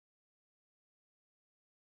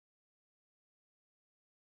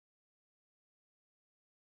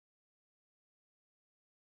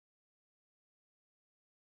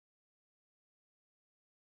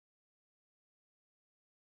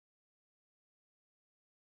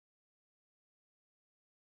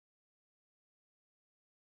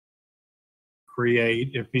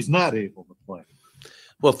create if he's not able to play?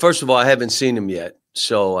 Well, first of all, I haven't seen him yet,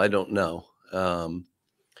 so I don't know.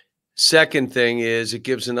 Second thing is it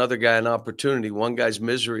gives another guy an opportunity. One guy's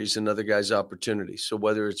misery is another guy's opportunity. So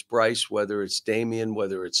whether it's Bryce, whether it's Davion,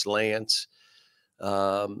 whether it's Lance,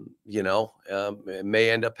 it may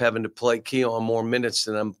end up having to play Keon more minutes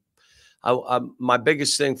than my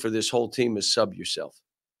biggest thing for this whole team is sub yourself.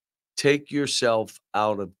 Take yourself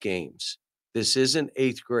out of games. This isn't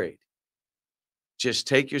 8th grade. Just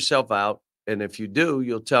take yourself out. And if you do,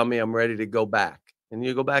 you'll tell me I'm ready to go back. And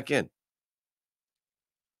you go back in.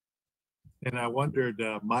 And I wondered,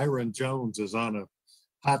 Myron Jones is on a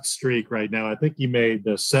hot streak right now. I think he made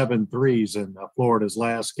 7 threes in Florida's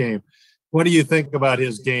last game. What do you think about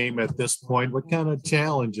his game at this point? What kind of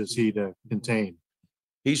challenge is he to contain?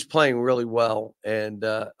 He's playing really well. And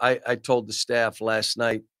I told the staff last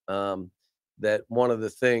night that one of the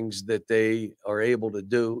things that they are able to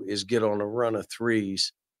do is get on a run of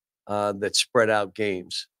threes that spread out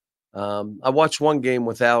games. I watched one game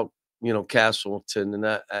without, Castleton,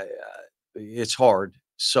 and it's hard.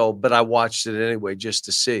 So, but I watched it anyway just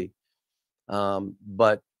to see.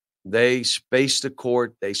 But they space the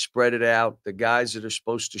court, they spread it out. The guys that are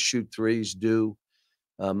supposed to shoot threes do.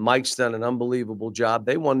 Mike's done an unbelievable job.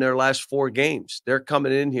 They won their last 4 games. They're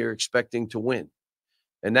coming in here expecting to win.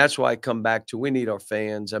 And that's why I come back to we need our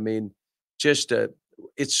fans. I mean,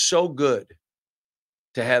 it's so good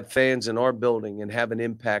to have fans in our building and have an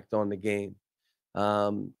impact on the game.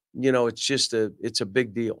 It's a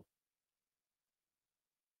big deal.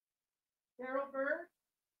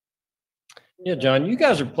 Yeah, John, you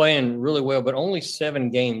guys are playing really well, but only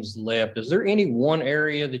 7 games left. Is there any one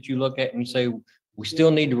area that you look at and you say, we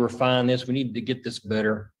still need to refine this, we need to get this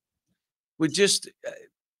better? We just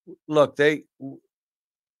look, I've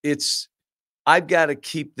got to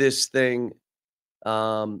keep this thing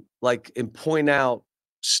and point out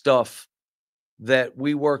stuff that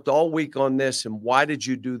we worked all week on this. And why did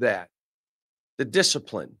you do that? The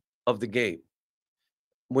discipline of the game.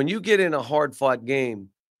 When you get in a hard fought game,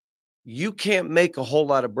 you can't make a whole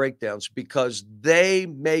lot of breakdowns because they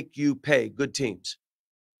make you pay. Good teams.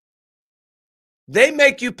 They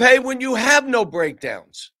make you pay when you have no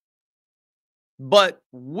breakdowns. But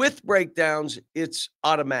with breakdowns, it's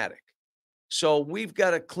automatic. So we've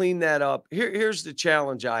got to clean that up. Here's the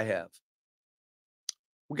challenge I have.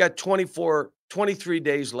 We got 23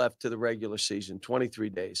 days left to the regular season, 23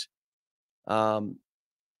 days.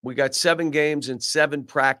 We got 7 games and 7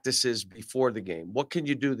 practices before the game. What can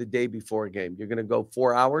you do the day before a game? You're going to go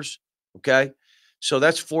 4 hours, okay? So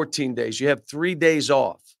that's 14 days. You have 3 days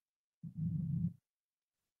off.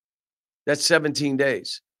 That's 17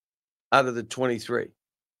 days out of the 23.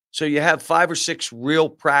 So you have 5 or 6 real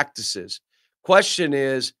practices. Question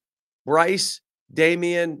is, Bryce,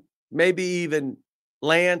 Davion, maybe even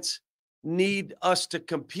Lance need us to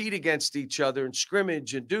compete against each other and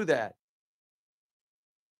scrimmage and do that.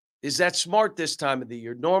 Is that smart this time of the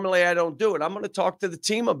year? Normally, I don't do it. I'm going to talk to the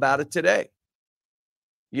team about it today.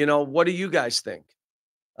 What do you guys think?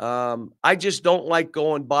 I just don't like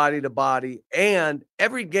going body to body. And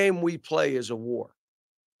every game we play is a war.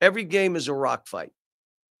 Every game is a rock fight.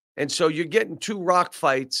 And so you're getting 2 rock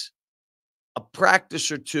fights, a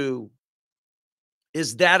practice or 2.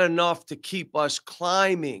 Is that enough to keep us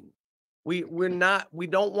climbing? We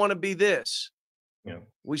don't want to be this. Yeah.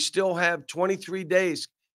 We still have 23 days.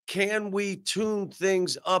 Can we tune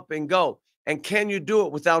things up and go? And can you do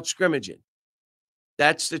it without scrimmaging?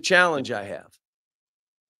 That's the challenge I have.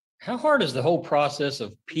 How hard is the whole process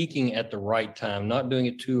of peaking at the right time, not doing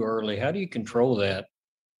it too early? How do you control that?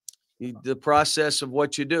 The process of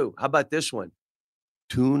what you do. How about this one?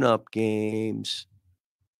 Tune-up games.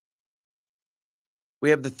 We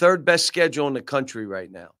have the 3rd best schedule in the country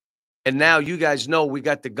right now. And now you guys know we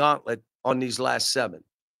got the gauntlet on these last 7.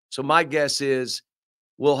 So my guess is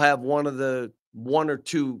we'll have one or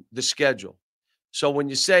two the schedule. So when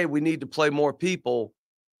you say we need to play more people,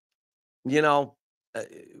 we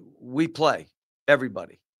play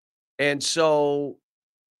everybody. And so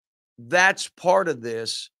that's part of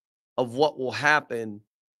this, of what will happen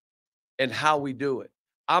and how we do it.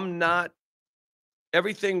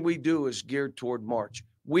 Everything we do is geared toward March.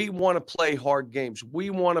 We want to play hard games.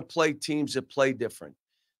 We want to play teams that play different.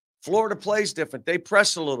 Florida plays different. They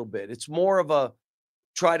press a little bit. It's more of a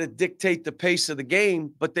try to dictate the pace of the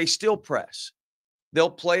game, but they still press. They'll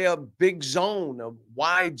play a big zone, a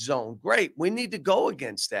wide zone. Great. We need to go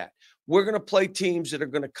against that. We're going to play teams that are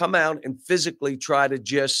going to come out and physically try to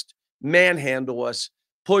just manhandle us,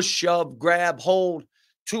 push, shove, grab, hold,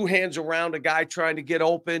 2 hands around a guy trying to get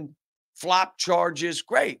open, flop charges.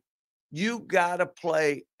 Great. You got to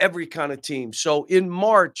play every kind of team. So in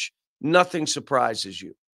March, nothing surprises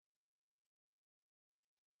you.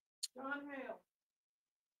 John Hale.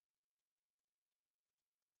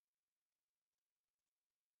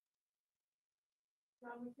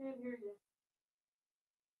 John, we can't hear you.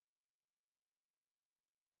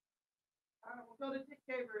 All right, we'll go to Dick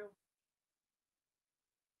Gabriel.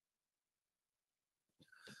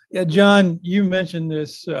 Yeah, John, you mentioned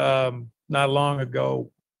this not long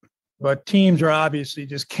ago, but teams are obviously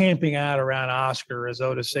just camping out around Oscar as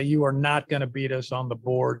though to say you are not going to beat us on the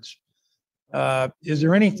boards. Is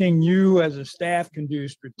there anything you as a staff can do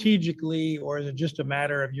strategically, or is it just a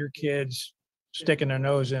matter of your kids sticking their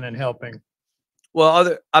nose in and helping?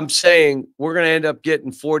 Well, I'm saying we're going to end up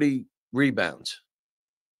getting 40 rebounds.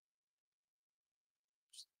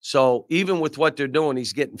 So even with what they're doing,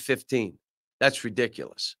 he's getting 15. That's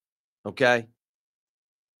ridiculous. Okay.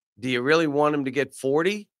 Do you really want him to get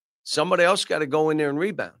 40? Somebody else got to go in there and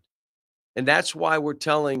rebound. And that's why we're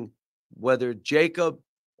telling whether Jacob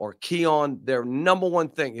or Keon, their number one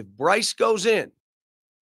thing, if Bryce goes in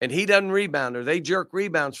and he doesn't rebound or they jerk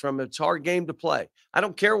rebounds from him, it's a hard game to play. I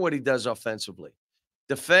don't care what he does offensively.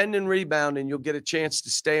 Defend and rebound, and you'll get a chance to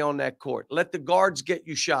stay on that court. Let the guards get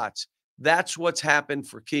you shots. That's what's happened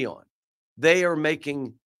for Keon. They are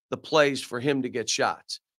making the plays for him to get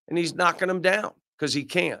shots, and he's knocking them down because he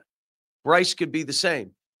can't. Bryce could be the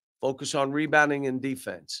same. Focus on rebounding and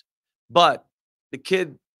defense. But the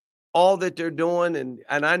kid, all that they're doing,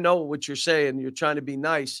 and I know what you're saying, you're trying to be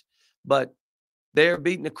nice, but they're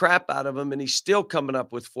beating the crap out of him, and he's still coming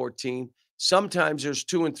up with 14. Sometimes there's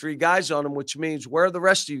 2 and 3 guys on him, which means where are the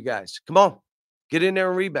rest of you guys? Come on, get in there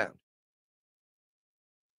and rebound.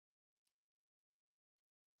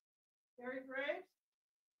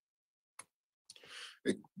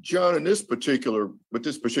 John, with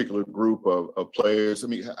this particular group of players, I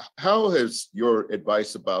mean, how has your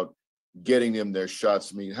advice about getting them their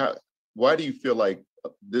shots? I mean, why do you feel like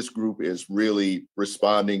this group is really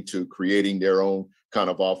responding to creating their own kind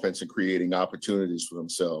of offense and creating opportunities for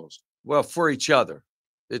themselves? Well, for each other.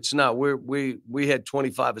 It's not, we had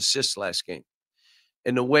 25 assists last game.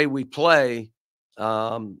 And the way we play,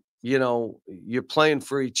 you know, you're playing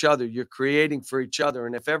for each other. You're creating for each other.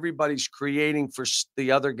 And if everybody's creating for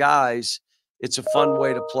the other guys, it's a fun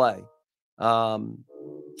way to play.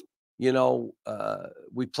 You know,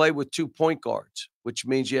 we play with 2 point guards, which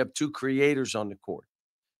means you have 2 creators on the court.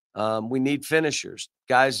 We need finishers.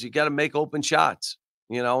 Guys, you got to make open shots,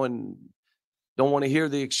 you know, and don't want to hear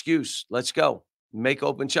the excuse. Let's go. Make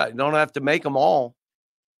open shots. You don't have to make them all.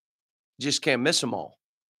 You just can't miss them all.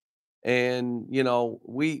 And, you know,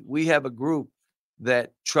 we have a group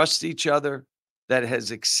that trusts each other, that has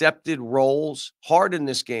accepted roles. Hard in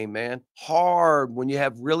this game, man. Hard when you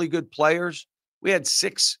have really good players. We had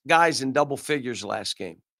 6 guys in double figures last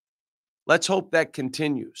game. Let's hope that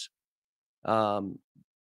continues. You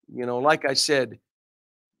know, like I said,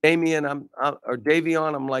 Davion,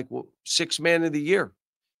 I'm like, well, 6th man of the year.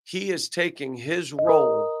 He is taking his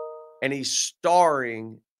role and he's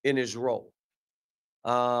starring in his role.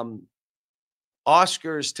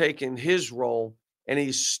 Oscar is taking his role and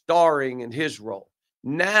he's starring in his role.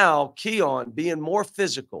 Now, Keon being more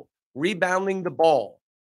physical, rebounding the ball,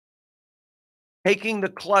 taking the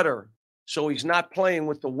clutter so he's not playing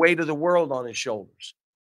with the weight of the world on his shoulders.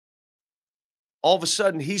 All of a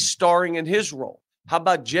sudden, he's starring in his role. How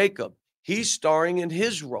about Jacob? He's starring in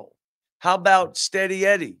his role. How about Steady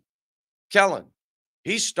Eddie? Kellan,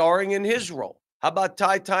 he's starring in his role. How about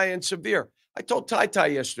Ty and Severe? I told Ty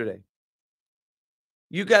yesterday,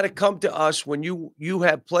 you got to come to us when you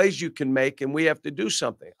have plays you can make and we have to do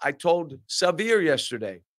something. I told Severe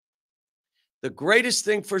yesterday, the greatest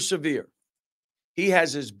thing for Severe, he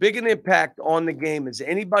has as big an impact on the game as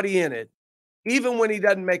anybody in it, even when he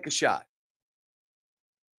doesn't make a shot.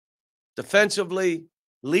 Defensively,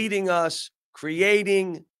 leading us,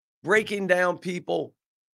 creating, breaking down people.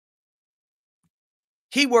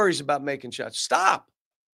 He worries about making shots. Stop.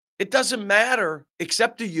 It doesn't matter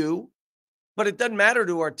except to you, but it doesn't matter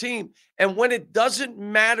to our team. And when it doesn't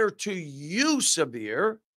matter to you,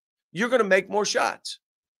 Severe, you're going to make more shots.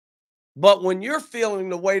 But when you're feeling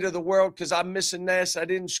the weight of the world because I'm missing this, I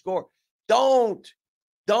didn't score, don't.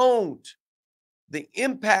 The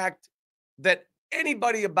impact that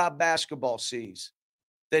anybody about basketball sees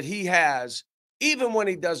that he has, even when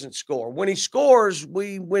he doesn't score. When he scores,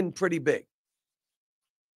 we win pretty big.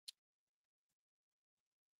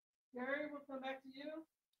 Gary, we'll come back to you.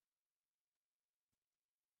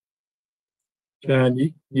 John,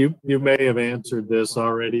 you may have answered this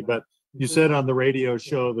already, but you said on the radio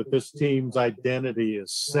show that this team's identity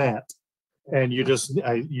is set. and you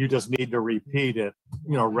just need to repeat it,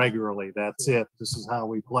 regularly. That's it. This is how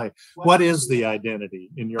we play. What is the identity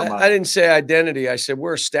in your mind? I didn't say identity. I said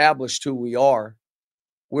we're established who we are.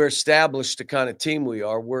 We're established the kind of team we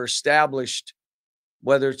are. We're established,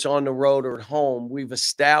 whether it's on the road or at home, we've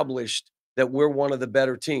established that we're one of the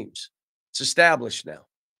better teams. It's established now.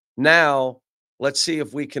 Now, let's see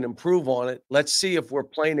if we can improve on it. Let's see if we're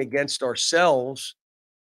playing against ourselves.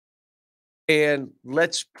 And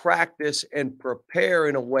let's practice and prepare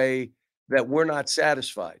in a way that we're not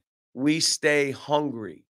satisfied. We stay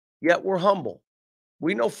hungry, yet we're humble.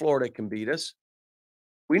 We know Florida can beat us.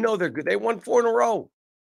 We know they're good. They won 4 in a row.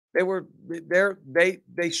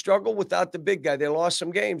 They struggled without the big guy. They lost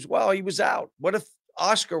some games. Well, he was out. What if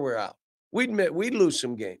Oscar were out? We'd lose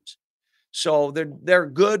some games. So they're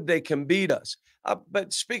good. They can beat us.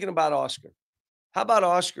 But speaking about Oscar, how about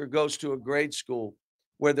Oscar goes to a grade school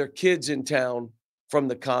where there are kids in town from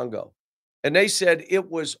the Congo, and they said it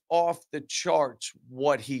was off the charts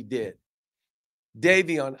what he did.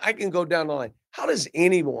 Davion, I can go down the line. How does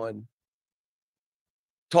anyone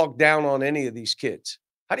talk down on any of these kids?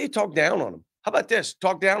 How do you talk down on them? How about this?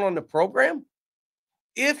 Talk down on the program?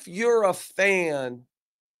 If you're a fan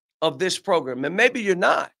of this program, and maybe you're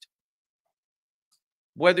not,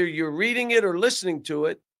 whether you're reading it or listening to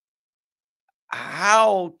it,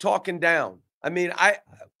 how talking down? I mean, I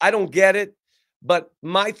don't get it, but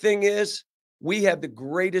my thing is we have the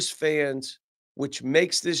greatest fans, which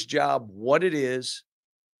makes this job what it is.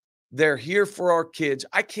 They're here for our kids.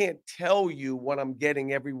 I can't tell you what I'm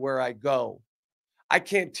getting everywhere I go. I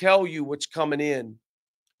can't tell you what's coming in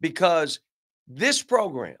because this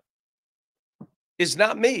program is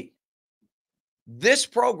not me. This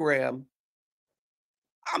program,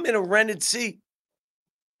 I'm in a rented seat.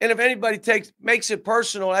 And if anybody makes it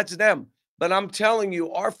personal, that's them. But I'm telling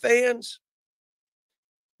you, our fans,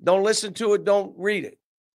 don't listen to it, don't read it.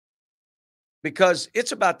 Because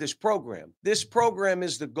it's about this program. This program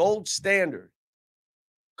is the gold standard.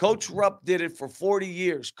 Coach Rupp did it for 40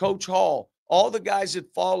 years. Coach Hall, all the guys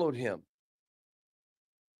that followed him.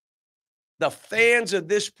 The fans of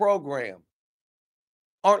this program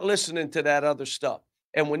aren't listening to that other stuff.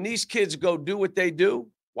 And when these kids go do what they do,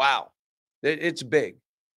 wow, it's big.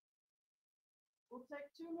 We'll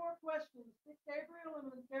take 2 more questions. Dick Gabriel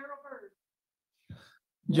and then Darrell Bird.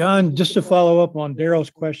 John, just to follow up on Darrell's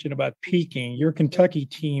question about peaking, your Kentucky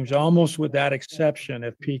teams, almost without exception,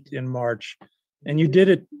 have peaked in March. And you did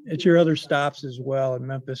it at your other stops as well in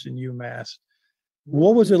Memphis and UMass.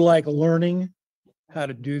 What was it like learning how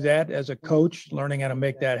to do that as a coach, learning how to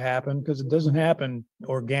make that happen? Because it doesn't happen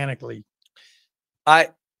organically. My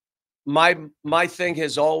thing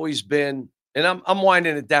has always been, and I'm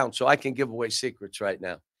winding it down so I can give away secrets right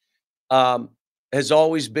now, has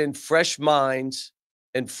always been fresh minds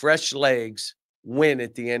and fresh legs win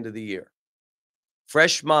at the end of the year.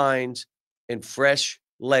 Fresh minds and fresh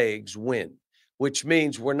legs win, which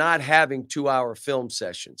means we're not having 2-hour film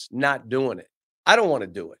sessions, not doing it. I don't want to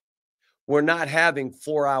do it. We're not having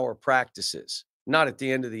 4-hour practices, not at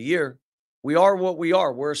the end of the year. We are what we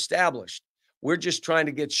are. We're established. We're just trying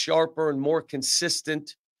to get sharper and more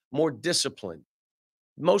consistent, more disciplined.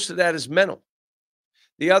 Most of that is mental.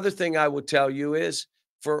 The other thing I would tell you is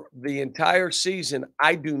for the entire season,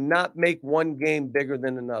 I do not make one game bigger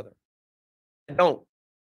than another. I don't.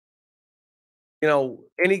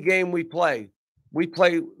 Any game we play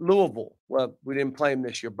Louisville. Well, we didn't play them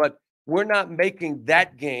this year, but we're not making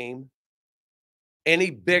that game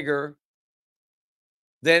any bigger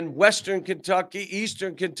than Western Kentucky,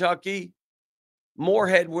 Eastern Kentucky,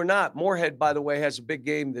 Moorhead. We're not. Moorhead, by the way, has a big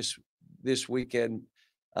game this weekend.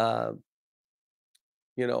 Coach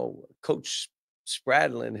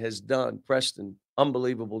Spradlin has done, Preston,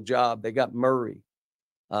 unbelievable job. They got Murray.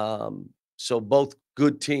 So both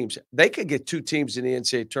good teams. They could get 2 teams in the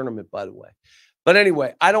NCAA tournament, by the way. But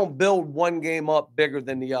anyway, I don't build one game up bigger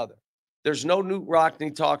than the other. There's no Newt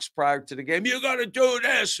Rockne talks prior to the game. You got to do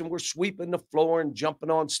this. And we're sweeping the floor and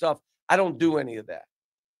jumping on stuff. I don't do any of that.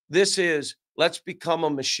 This is, let's become a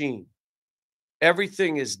machine.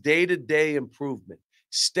 Everything is day-to-day improvement.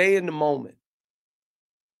 Stay in the moment.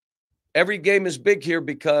 Every game is big here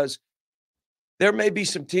because there may be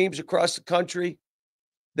some teams across the country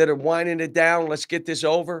that are winding it down. Let's get this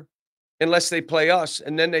over. Unless they play us.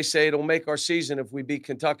 And then they say it'll make our season if we beat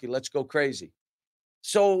Kentucky. Let's go crazy.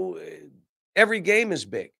 So every game is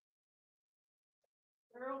big.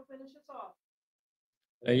 Darrell, finish us off.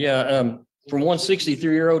 From one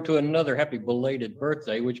 63-year-old to another, happy belated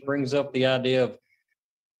birthday, which brings up the idea of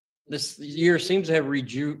this year seems to have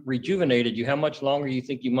rejuvenated you. How much longer you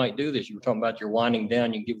think you might do this? You were talking about you're winding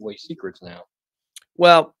down. You give away secrets now.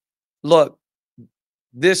 Well, Look,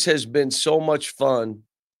 this has been so much fun.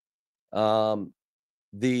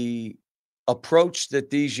 The approach that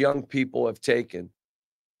these young people have taken,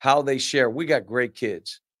 how they share. We got great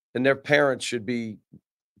kids, and their parents should be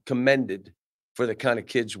commended for the kind of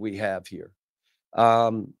kids we have here.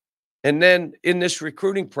 And then in this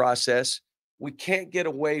recruiting process, we can't get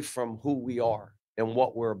away from who we are and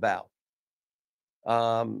what we're about.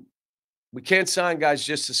 We can't sign guys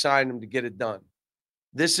just to sign them to get it done.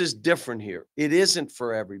 This is different here. It isn't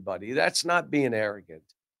for everybody. That's not being arrogant.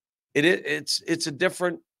 It's a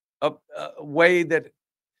different way that,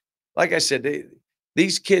 like I said,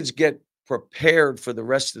 these kids get prepared for the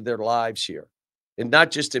rest of their lives here, and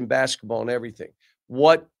not just in basketball and everything.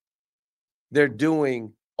 What they're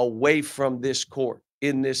doing away from this court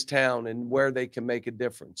in this town and where they can make a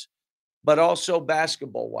difference, but also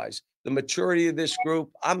basketball-wise, the maturity of this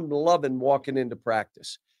group. I'm loving walking into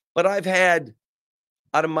practice, but I've had,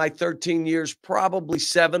 out of my 13 years, probably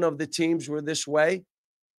 7 of the teams were this way.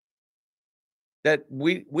 That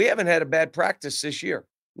we haven't had a bad practice this year.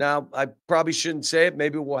 Now, I probably shouldn't say it.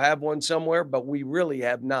 Maybe we'll have one somewhere, but we really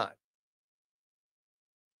have not.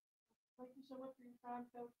 Thank you so much for your time,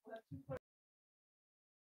 Coach. We'll have 2 questions.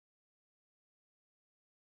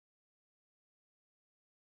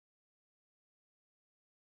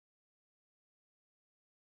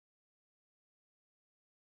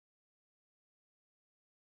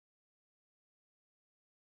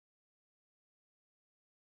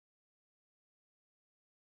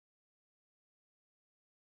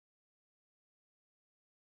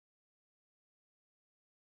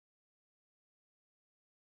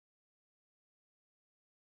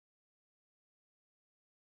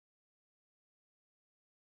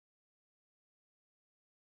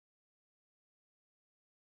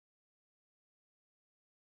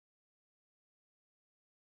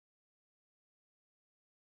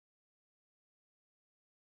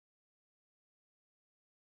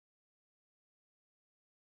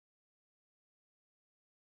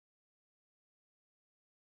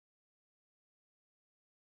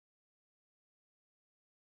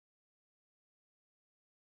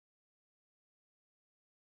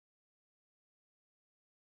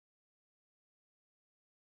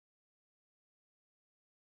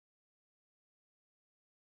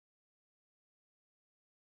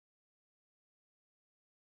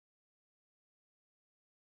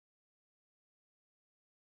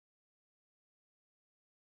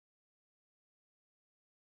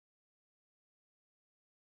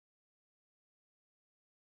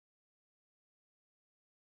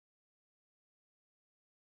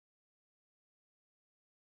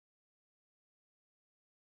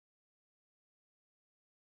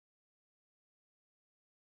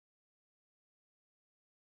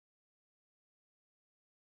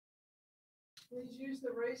 Please use the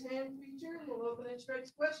raise hand feature. We'll open it straight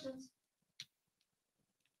to questions.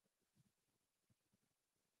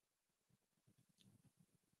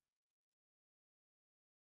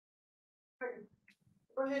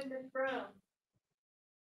 Go ahead, Nick Brown.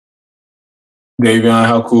 Davion,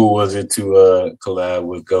 how cool was it to collab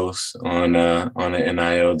with Ghost on an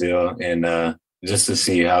NIL deal, and just to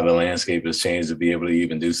see how the landscape has changed to be able to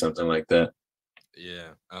even do something like that?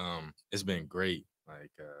 Yeah, it's been great.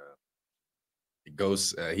 Like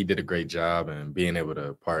Ghost, he did a great job, and being able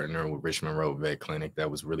to partner with Richmond Road Vet Clinic,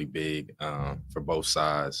 that was really big for both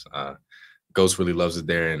sides. Ghost really loves it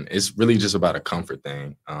there, and it's really just about a comfort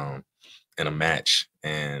thing and a match,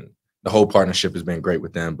 and the whole partnership has been great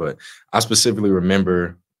with them. But I specifically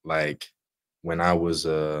remember, like, when I was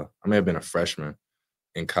I may have been a freshman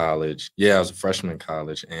in college. Yeah, I was a freshman in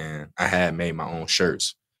college, and I had made my own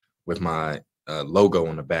shirts with my logo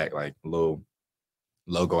on the back, like a little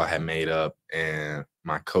logo I had made up, and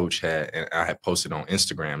my coach had, and I had posted on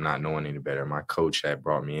Instagram, not knowing any better. My coach had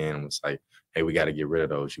brought me in and was like, "Hey, we got to get rid of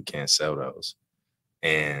those. You can't sell those."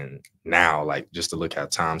 And now, like, just to look how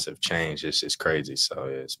times have changed, it's crazy. So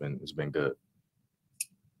yeah, it's been good.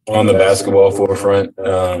 On the basketball forefront,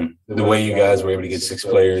 the way you guys were able to get 6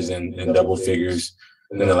 players in double figures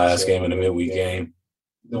in the last game, in the midweek game,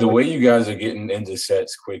 the way you guys are getting into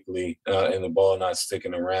sets quickly and the ball not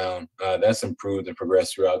sticking around, that's improved and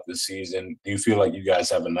progressed throughout the season. Do you feel like you guys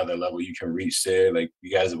have another level you can reach there? Like,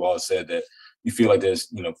 you guys have all said that you feel like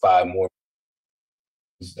there's 5 more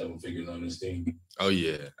double figures on this team. Oh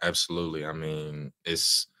yeah, absolutely. I mean,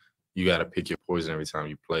 you got to pick your poison every time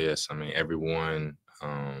you play us. I mean, everyone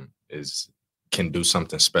can do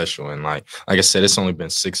something special, and like I said, it's only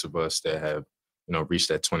been 6 of us that have reached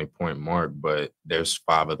that 20-point mark, but there's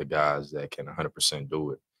 5 of the guys that can 100%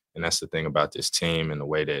 do it. And that's the thing about this team and the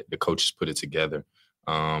way that the coaches put it together.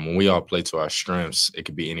 When we all play to our strengths, it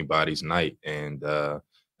could be anybody's night. And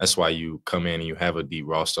that's why you come in and you have a deep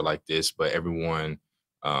roster like this, but everyone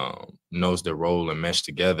knows their role and mesh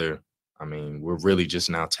together. I mean, we're really just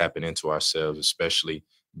now tapping into ourselves, especially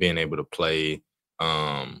being able to play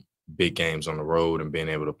big games on the road and being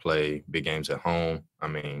able to play big games at home. I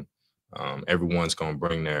mean, everyone's going to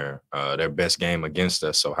bring their best game against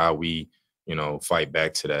us. So how we, fight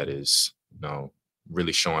back to that is,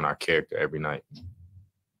 really showing our character every night.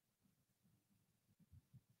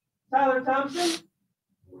 Tyler Thompson?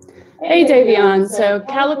 Hey, Davion. So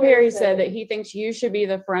Calipari said that he thinks you should be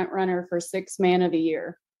the front runner for Sixth Man of the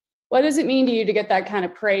Year. What does it mean to you to get that kind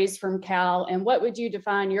of praise from Cal, and what would you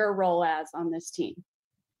define your role as on this team?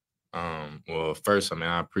 Well, first,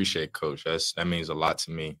 I appreciate Coach. That means a lot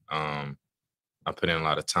to me. I put in a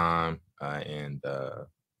lot of time, and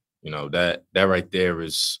that right there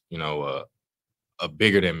is a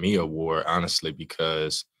bigger than me award, honestly,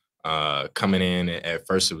 because coming in at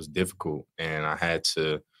first it was difficult, and I had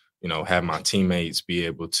to have my teammates be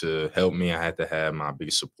able to help me. I had to have my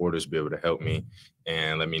biggest supporters be able to help me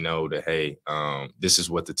and let me know that, hey, this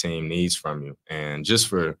is what the team needs from you. And just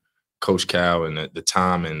for Coach Cal and the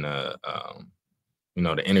time and the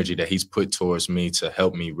energy that he's put towards me to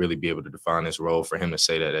help me really be able to define this role, for him to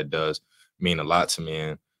say that does mean a lot to me.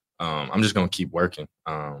 And I'm just going to keep working.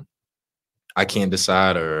 I can't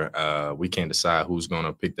decide, or we can't decide who's going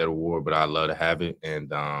to pick that award, but I'd love to have it.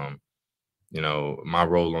 And, my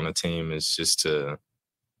role on the team is just to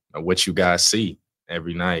what you guys see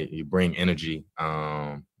every night. You bring energy,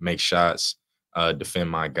 make shots, defend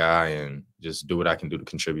my guy, and just do what I can do to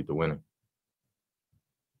contribute to winning.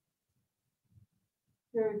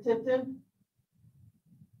 Gary Tipton?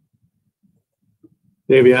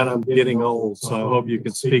 Davion, I'm getting old, so I hope you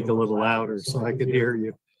can speak a little louder so I can hear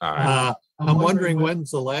you. All right. I'm wondering,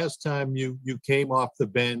 when's the last time you came off the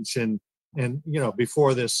bench and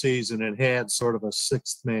before this season and had sort of a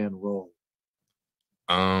sixth man role?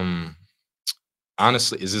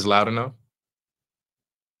 Honestly, is this loud enough?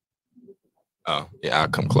 Oh, yeah, I'll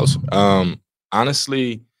come closer.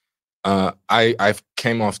 Honestly, I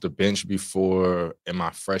came off the bench before in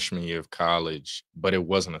my freshman year of college, but it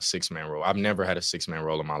wasn't a six-man role. I've never had a six-man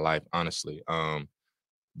role in my life, honestly.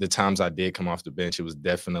 The times I did come off the bench, it was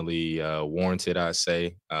definitely warranted, I'd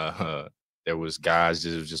say. There was guys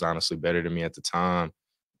that was just honestly better than me at the time,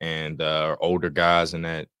 and older guys in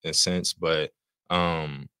that sense. But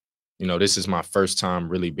this is my first time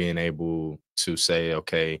really being able to say,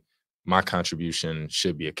 okay, my contribution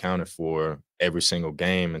should be accounted for every single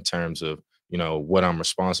game in terms of, what I'm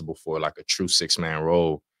responsible for, like a true six-man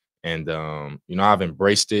role. And, I've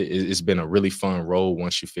embraced it. It's been a really fun role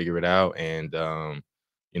once you figure it out. And,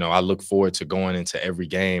 I look forward to going into every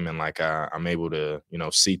game and I'm able to,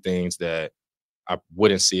 see things that I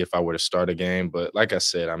wouldn't see if I were to start a game. But like I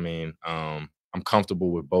said, I'm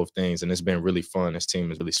comfortable with both things, and it's been really fun. This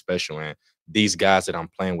team is really special, and these guys that I'm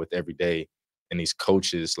playing with every day and these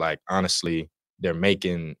coaches, honestly, they're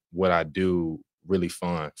making what I do really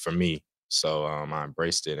fun for me. So I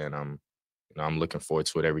embraced it, and I'm looking forward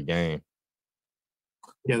to it every game.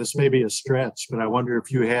 Yeah, this may be a stretch, but I wonder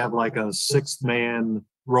if you have like a sixth man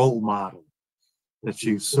role model that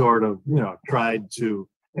you sort of, tried to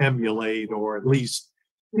emulate, or at least,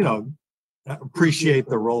 appreciate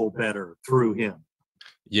the role better through him.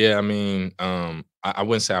 Yeah, I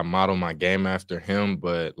wouldn't say I model my game after him,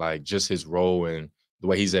 but just his role and the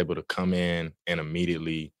way he's able to come in and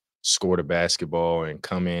immediately score the basketball and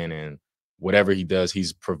come in and whatever he does,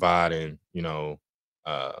 he's providing,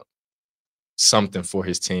 something for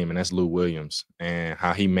his team, and that's Lou Williams, and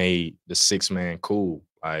how he made the six-man cool.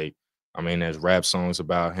 There's rap songs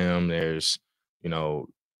about him. There's,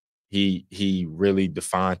 he really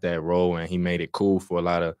defined that role, and he made it cool for a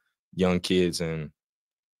lot of young kids and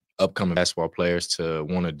upcoming basketball players to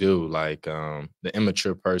want to do. The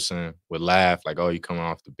immature person would laugh, oh, you coming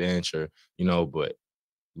off the bench, or, but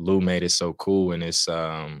Lou made it so cool, and it's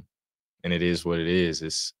and it is what it is.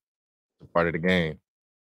 It's a part of the game.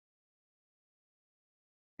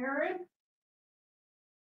 Aaron?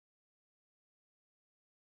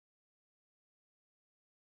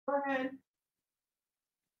 Go ahead.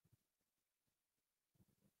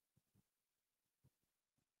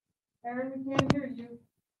 Aaron, we can't hear you.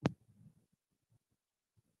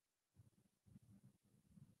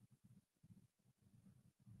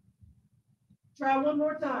 Try one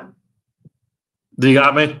more time. Do you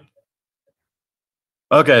got me?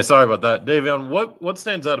 Okay, sorry about that. Davion, what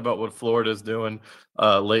stands out about what Florida's doing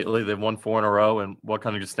lately? They've won 4 in a row, and what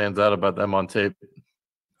kind of just stands out about them on tape?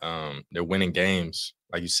 They're winning games.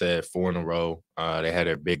 Like you said, 4 in a row. They had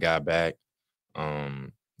their big guy back.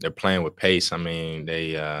 They're playing with pace. I mean,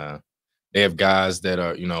 they have guys that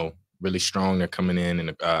are, really strong. They're coming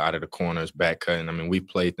in out of the corners, back cutting. I mean, we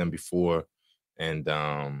played them before, and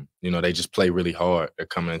they just play really hard. They're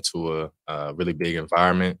coming into a really big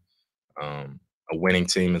environment, a winning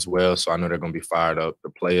team as well. So I know they're going to be fired up to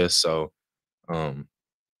play us. So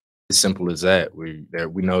as simple as that. We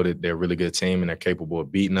know that they're a really good team and they're capable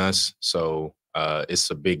of beating us. So it's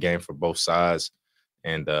a big game for both sides,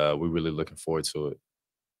 and we're really looking forward to it.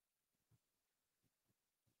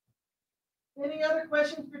 Any other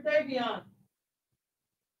questions for Davion?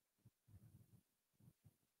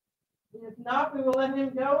 If not, we will let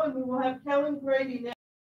him go and we will have Kellan Grady next.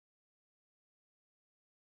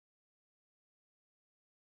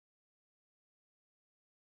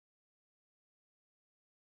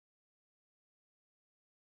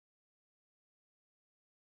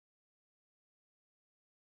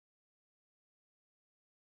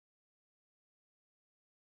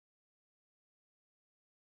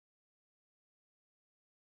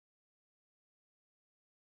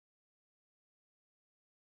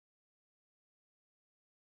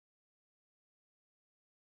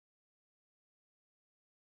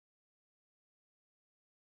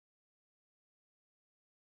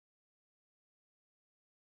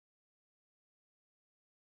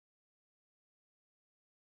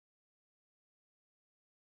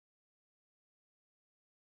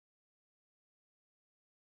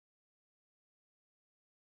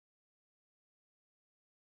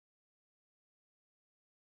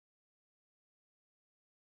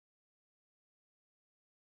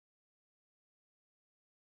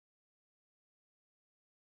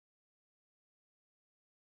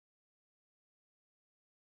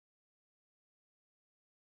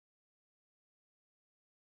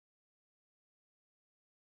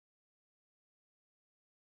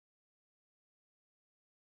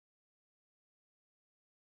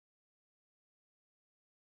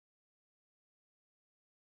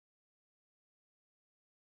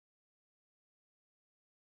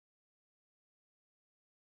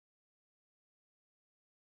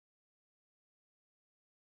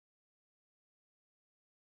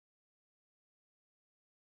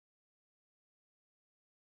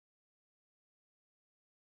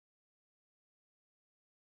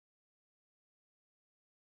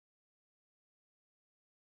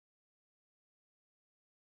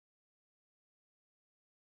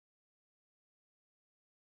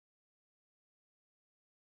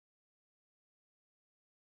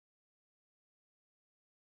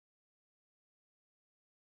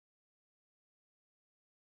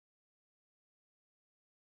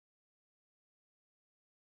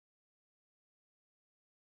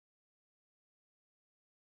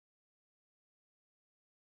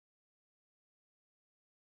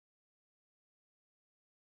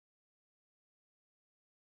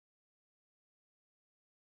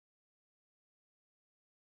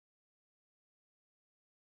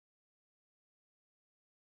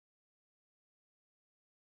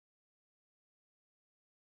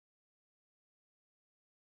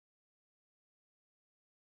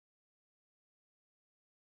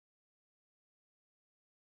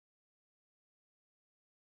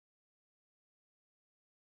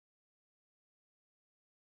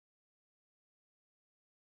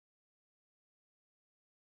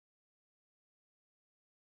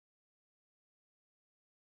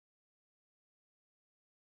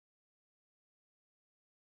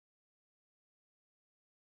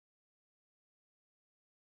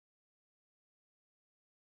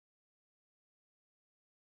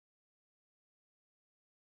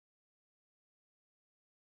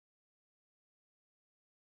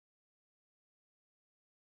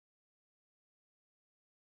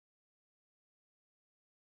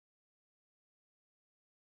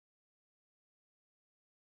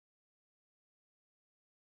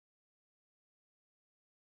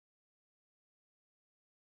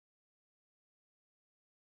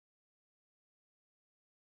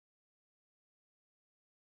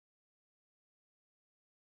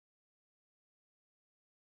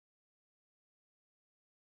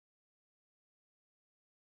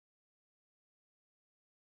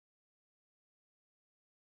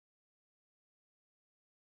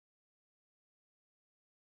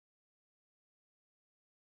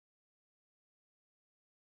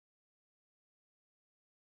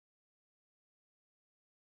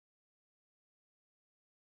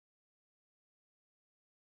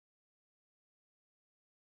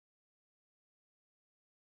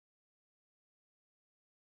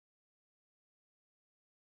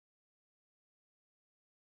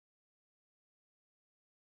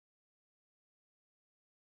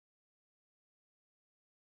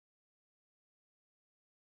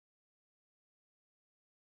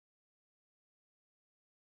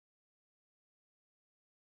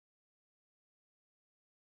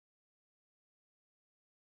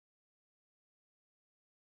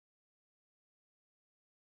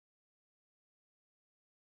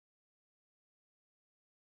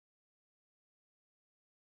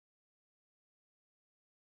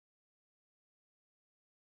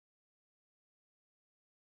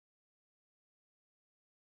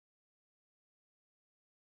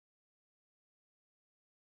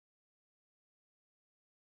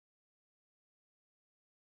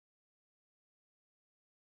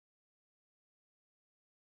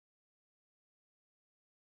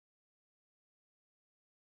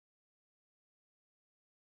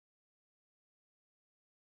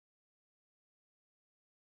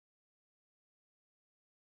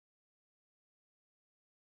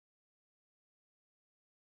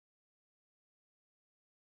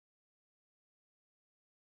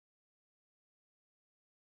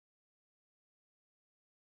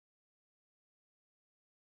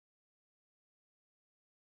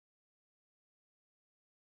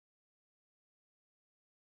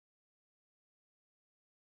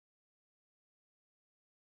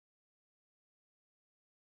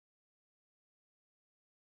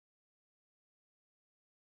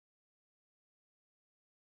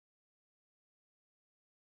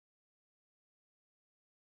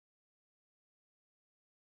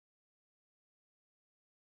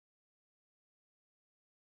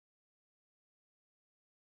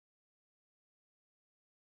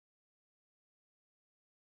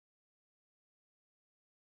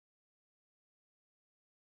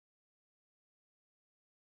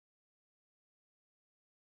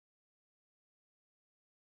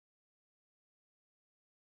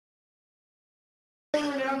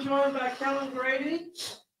 I'm joined by Kellan Grady.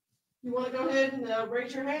 You want to go ahead and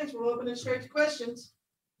raise your hands? We'll open it straight to questions.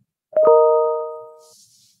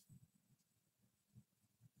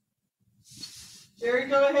 Jerry,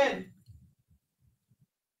 go ahead.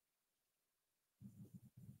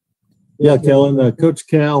 Yeah, Kellan, Coach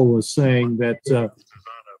Cal was saying that,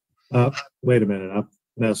 wait a minute, I'm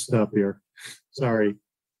messed up here. Sorry.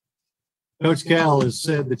 Coach Cal has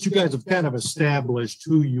said that you guys have kind of established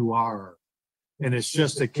who you are, and it's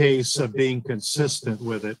just a case of being consistent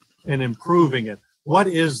with it and improving it. What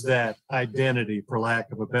is that identity, for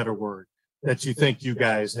lack of a better word, that you think you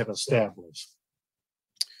guys have established?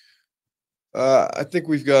 I think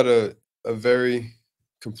we've got a very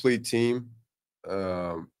complete team.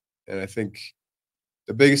 And I think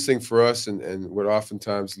the biggest thing for us and what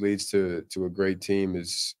oftentimes leads to a great team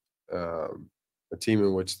is a team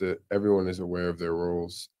in which everyone is aware of their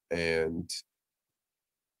roles and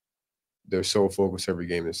their sole focus every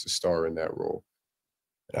game is to star in that role.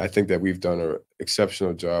 And I think that we've done an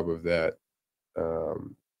exceptional job of that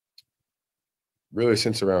really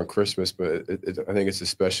since around Christmas, but I think it's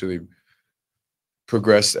especially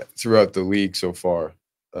progressed throughout the league so far.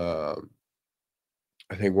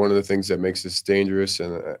 I think one of the things that makes us dangerous,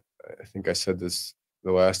 and I think I said this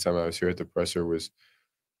the last time I was here at the presser, was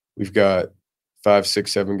we've got 5,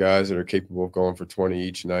 6, 7 guys that are capable of going for 20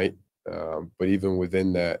 each night. But even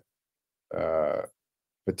within that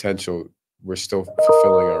potential, we're still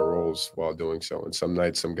fulfilling our roles while doing so. And some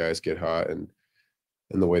nights, some guys get hot, and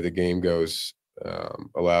the way the game goes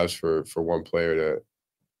allows for one player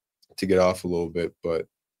to get off a little bit. But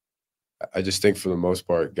I just think for the most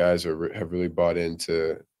part, guys have really bought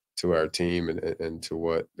into our team and to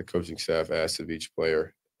what the coaching staff asks of each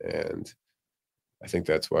player. And I think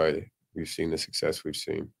that's why we've seen the success we've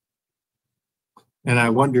seen. And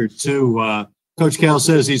I wonder too, Coach Cal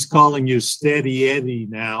says he's calling you Steady Eddie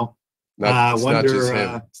now. It's not just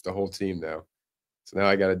him, it's the whole team now. So now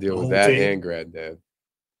I got to deal with that team and Granddad.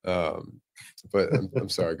 But I'm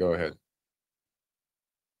sorry, go ahead.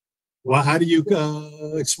 Well, how do you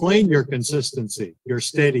explain your consistency, your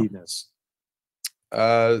steadiness?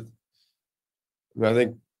 I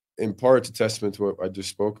think in part it's a testament to what I just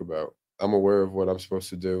spoke about. I'm aware of what I'm supposed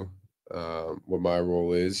to do, what my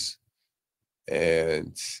role is.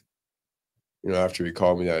 And, after he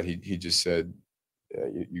called me that, he just said,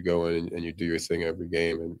 you go in and you do your thing every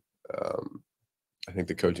game. And I think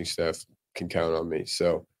the coaching staff can count on me.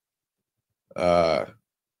 So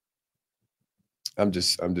I'm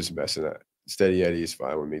just messing up. Steady Eddie is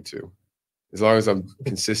fine with me too. As long as I'm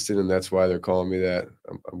consistent and that's why they're calling me that,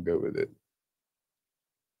 I'm good with it.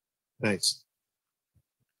 Thanks.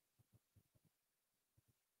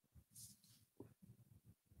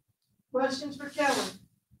 Questions for Kellan?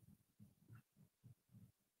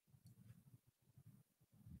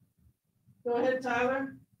 Go ahead,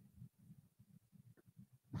 Tyler.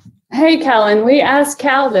 Hey, Kellan, we asked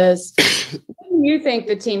Cal this. What do you think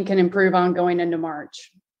the team can improve on going into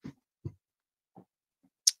March?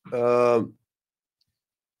 I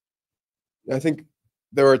think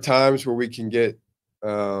there are times where we can get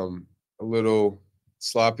a little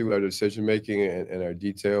sloppy with our decision making and our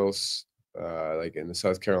details. Like in the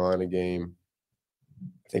South Carolina game,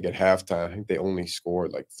 I think at halftime, I think they only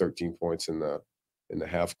scored like 13 points in the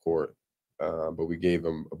half court, but we gave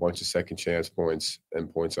them a bunch of second chance points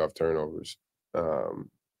and points off turnovers, and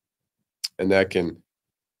that can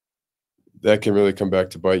really come back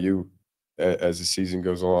to bite you as the season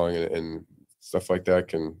goes along, and stuff like that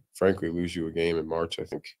can frankly lose you a game in March, I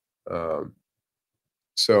think. But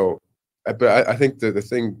I think the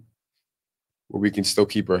thing where we can still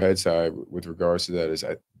keep our heads high with regards to that is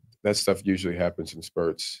that stuff usually happens in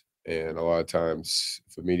spurts. And a lot of times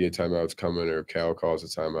if a media timeout's coming or Cal calls a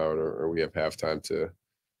timeout or we have halftime to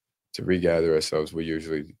regather ourselves, we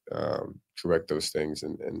usually correct those things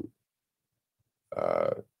and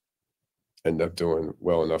end up doing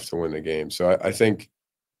well enough to win the game. So I think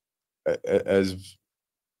as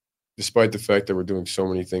despite the fact that we're doing so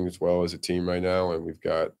many things well as a team right now, and we've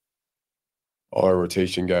got all our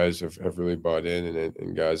rotation guys have really bought in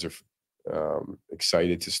and guys are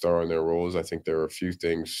excited to star in their roles, I think there are a few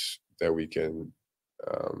things that we can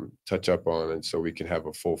touch up on, and so we can have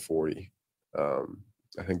a full 40.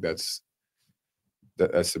 I think that's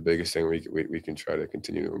the biggest thing we can try to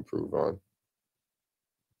continue to improve on.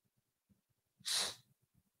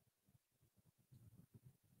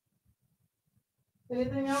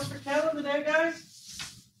 Anything else for Kellan today, guys?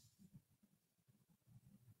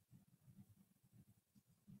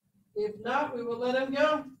 If not, we will let him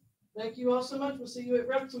go. Thank you all so much. We'll see you at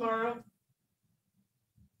Rep tomorrow.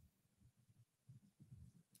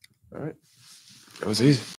 All right. That was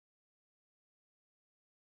easy.